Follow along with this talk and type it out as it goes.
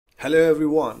Hello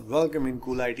everyone, welcome in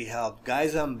Cool IT Help.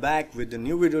 Guys, I'm back with the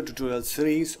new video tutorial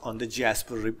series on the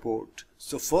Jasper report.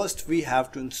 So first we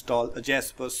have to install a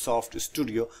Jasper Soft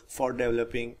Studio for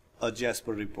developing a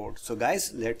Jasper report. So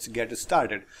guys, let's get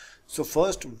started. So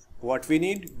first what we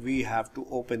need, we have to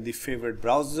open the favorite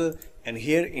browser, and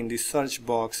here in the search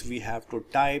box we have to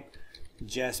type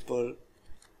Jasper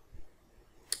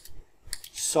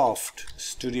Soft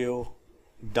Studio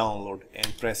download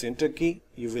and press enter key.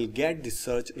 You will get the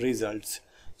search results.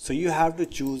 So you have to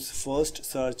choose first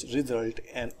search result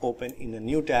and open in a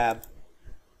new tab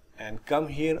and come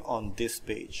here on this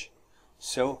page.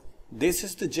 So this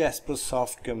is the Jasper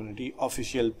Soft community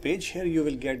official page. Here you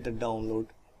will get the download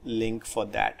link for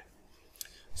that.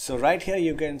 So right here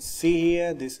you can see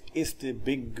here, this is the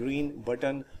big green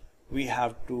button. We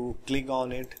have to click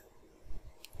on it.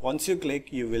 Once you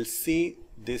click, you will see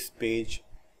this page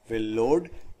will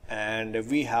load, and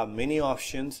we have many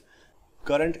options.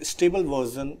 Current stable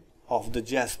version of the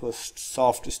Jasper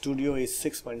Soft Studio is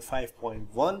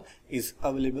 6.5.1 is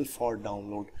available for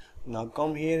download. Now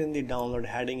come here in the download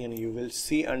heading and you will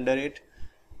see under it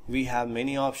we have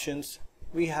many options.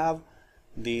 We have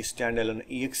the standalone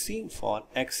exe for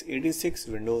x86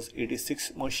 Windows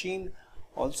 86 machine.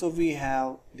 Also we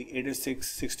have the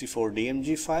 8664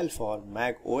 DMG file for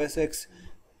Mac OS X,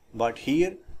 but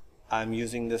here I'm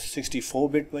using the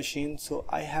 64-bit machine, so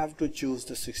I have to choose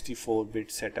the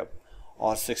 64-bit setup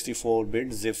or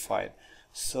 64-bit zip file.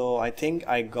 So I think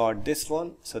I got this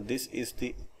one. So this is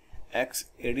the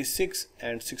x86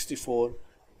 and 64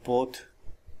 both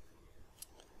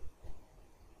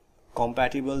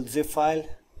compatible zip file.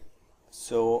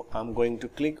 So I'm going to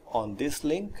click on this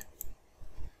link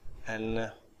and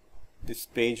this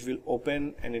page will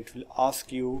open and it will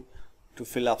ask you to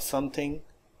fill up something,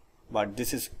 but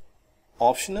this is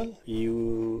optional.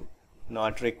 You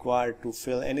not required to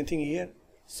fill anything here,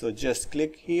 so just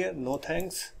click here no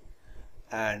thanks,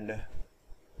 and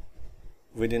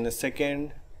within a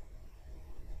second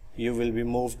you will be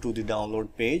moved to the download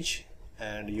page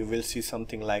and you will see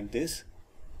something like this,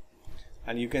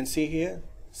 and you can see here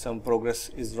some progress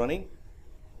is running.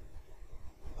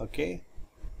 Okay,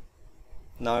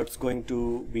 now it's going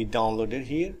to be downloaded.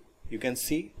 Here you can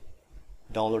see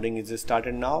downloading is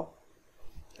started now,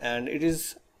 and it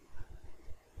is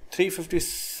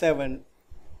 357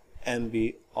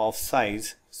 MB of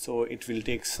size, so it will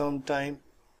take some time.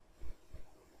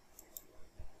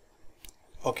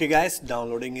 Okay guys,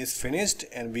 downloading is finished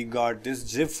and we got this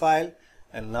zip file,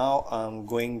 and now I'm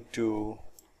going to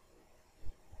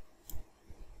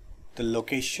the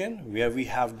location where we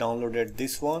have downloaded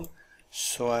this one.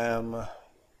 So I am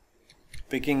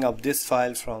picking up this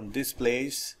file from this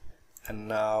place and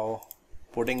now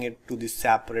putting it to the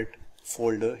separate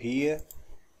folder here.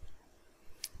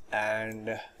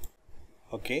 And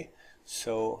okay,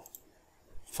 so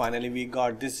finally we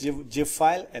got this zip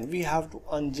file and we have to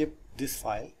unzip this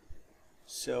file.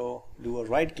 So do a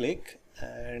right click,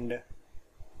 and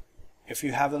if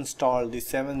you have installed the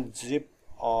 7-zip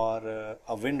or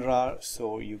a WinRAR,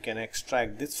 so you can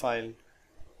extract this file.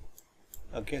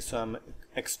 Okay, so I'm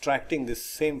extracting this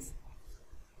same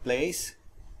place.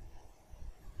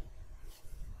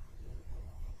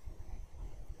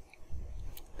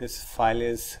 This file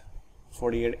is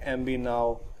 48 MB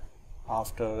now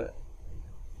after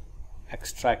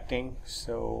extracting,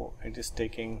 so it is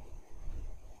taking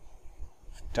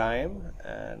time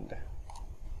and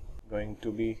going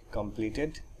to be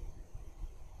completed.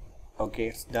 Okay,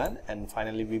 it's done, and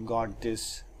finally we got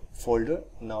this folder.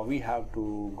 Now we have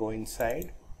to go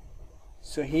inside.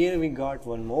 So here we got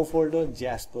one more folder,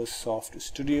 Jasper Soft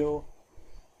Studio.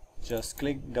 Just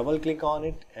double click on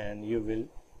it and you will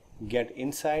get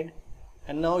inside,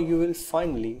 and now you will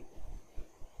finally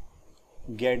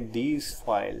get these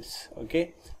files.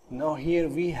 Okay, now here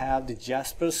we have the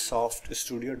Jasper Soft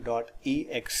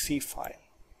Studio.exe file.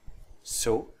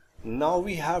 So now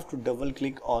we have to double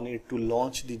click on it to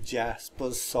launch the Jasper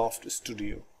Soft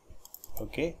Studio.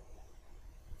 Okay,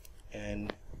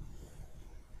 and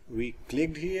we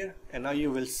clicked here, and now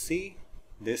you will see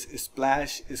this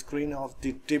splash screen of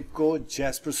the TIBCO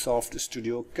Jasper Soft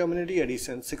Studio Community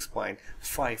Edition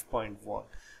 6.5.1.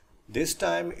 This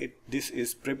time this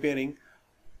is preparing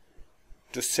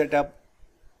to set up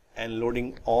and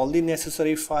loading all the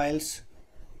necessary files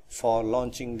for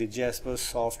launching the Jasper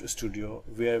Soft Studio,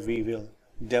 where we will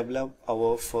develop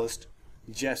our first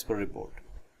Jasper report.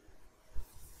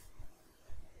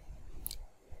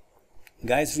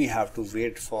 Guys, we have to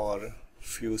wait for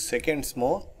few seconds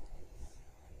more.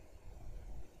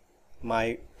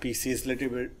 My PC is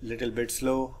little bit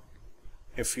slow.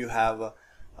 If you have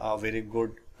a very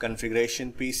good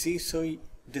configuration PC, so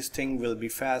this thing will be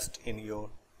fast in your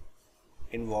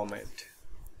environment.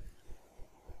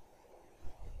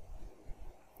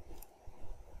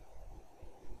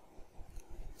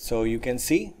 So you can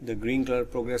see the green color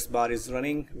progress bar is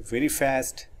running very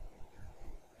fast,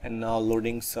 and now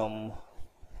loading some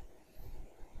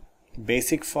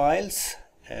basic files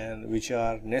and which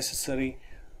are necessary.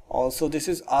 Also this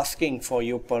is asking for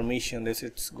your permission, this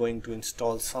it's going to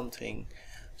install something,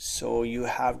 so you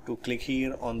have to click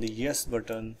here on the yes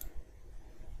button.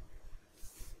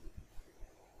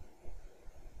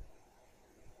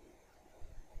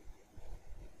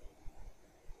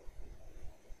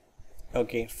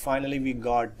 Okay, finally we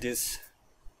got this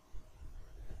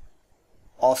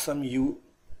awesome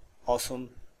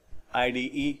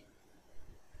IDE.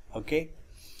 Okay,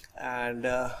 and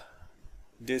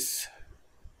this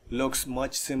looks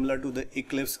much similar to the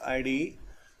Eclipse IDE,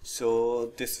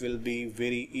 so this will be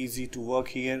very easy to work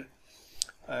here,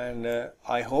 and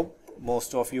I hope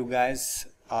most of you guys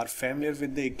are familiar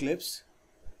with the Eclipse,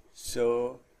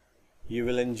 so you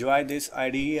will enjoy this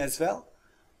IDE as well.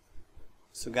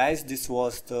 So guys, this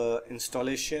was the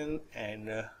installation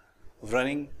and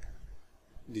running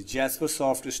the Jasper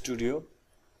Soft Studio.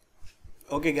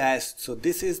 Okay guys, so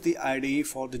this is the IDE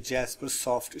for the Jasper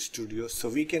Soft Studio. So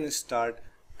we can start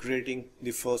creating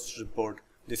the first report.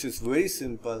 This is very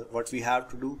simple what we have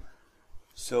to do.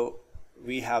 So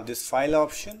we have this file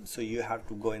option, so you have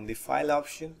to go in the file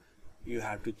option, you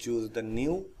have to choose the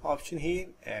new option here,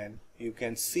 and you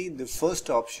can see the first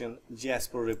option,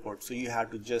 Jasper report. So you have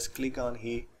to just click on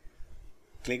here,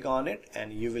 click on it,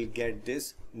 and you will get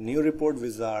this new report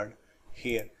wizard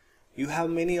here. You have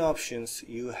many options.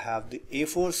 You have the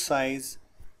A4 size,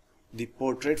 the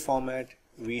portrait format,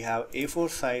 we have A4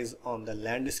 size on the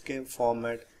landscape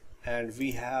format, and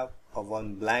we have a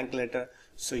one blank letter.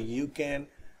 So you can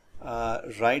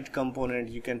write component,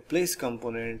 you can place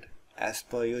component as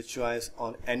per your choice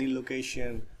on any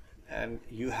location, and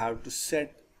you have to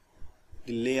set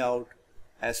the layout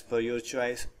as per your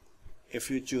choice if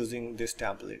you're choosing this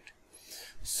template.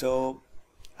 So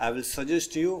I will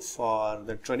suggest you, for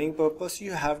the training purpose,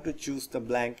 you have to choose the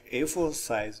blank A4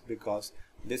 size, because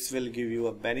this will give you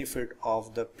a benefit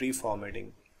of the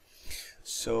pre-formatting.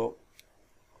 So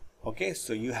okay,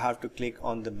 so you have to click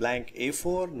on the blank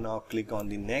A4. Now click on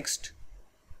the next.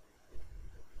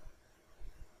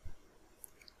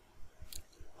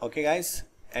 Okay guys,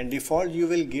 and default you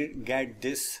will get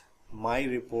this my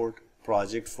report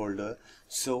project folder.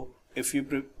 So if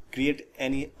you create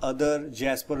any other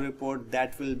Jasper report,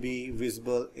 that will be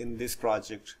visible in this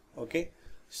project. Okay,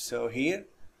 so here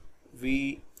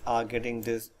we are getting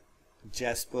this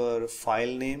Jasper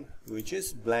file name, which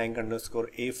is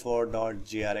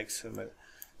blank_a4.jrxml.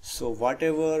 So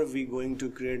whatever we going to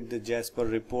create the Jasper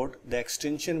report, the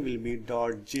extension will be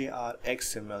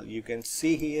 .jrxml. You can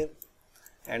see here,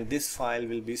 and this file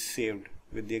will be saved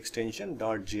with the extension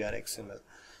 .jrxml.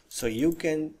 So you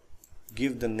can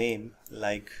give the name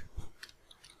like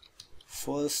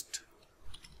first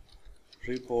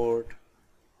report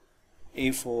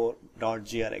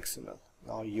a4.jrxml.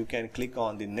 Now you can click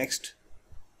on the next,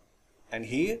 and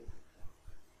here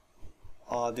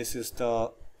this is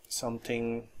the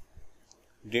something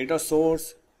data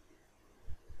source,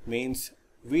 means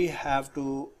we have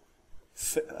to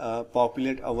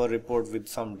populate our report with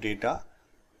some data.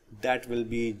 That will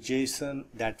be JSON,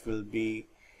 that will be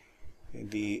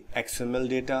the XML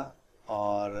data,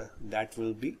 or that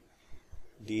will be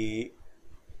the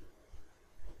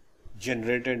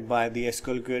generated by the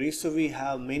SQL query. So we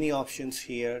have many options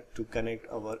here to connect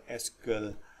our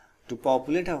SQL to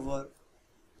populate our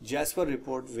Jasper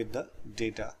report with the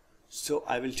data. So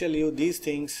I will tell you these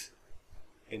things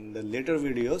in the later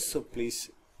videos, so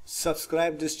please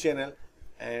subscribe this channel,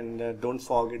 and don't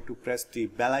forget to press the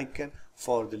bell icon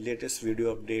for the latest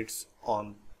video updates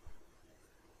on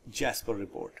Jasper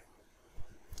report.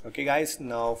 Okay guys,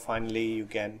 now finally you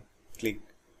can click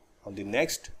on the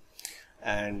next,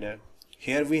 and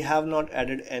here we have not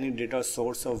added any data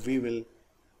source, so we will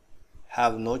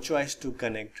have no choice to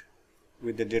connect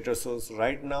with the data source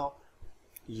right now.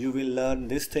 You will learn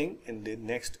this thing in the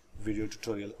next video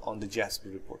tutorial on the Jasper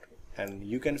report, and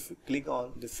you can click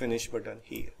on the finish button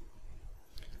here.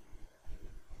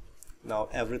 Now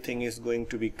everything is going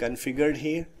to be configured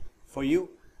here for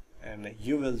you, and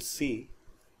you will see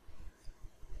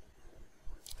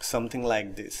something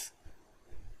like this.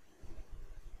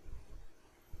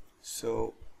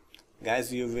 So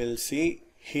guys, you will see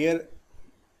here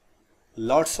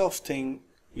lots of things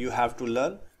you have to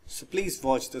learn, so please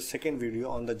watch the second video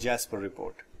on the Jasper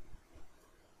report.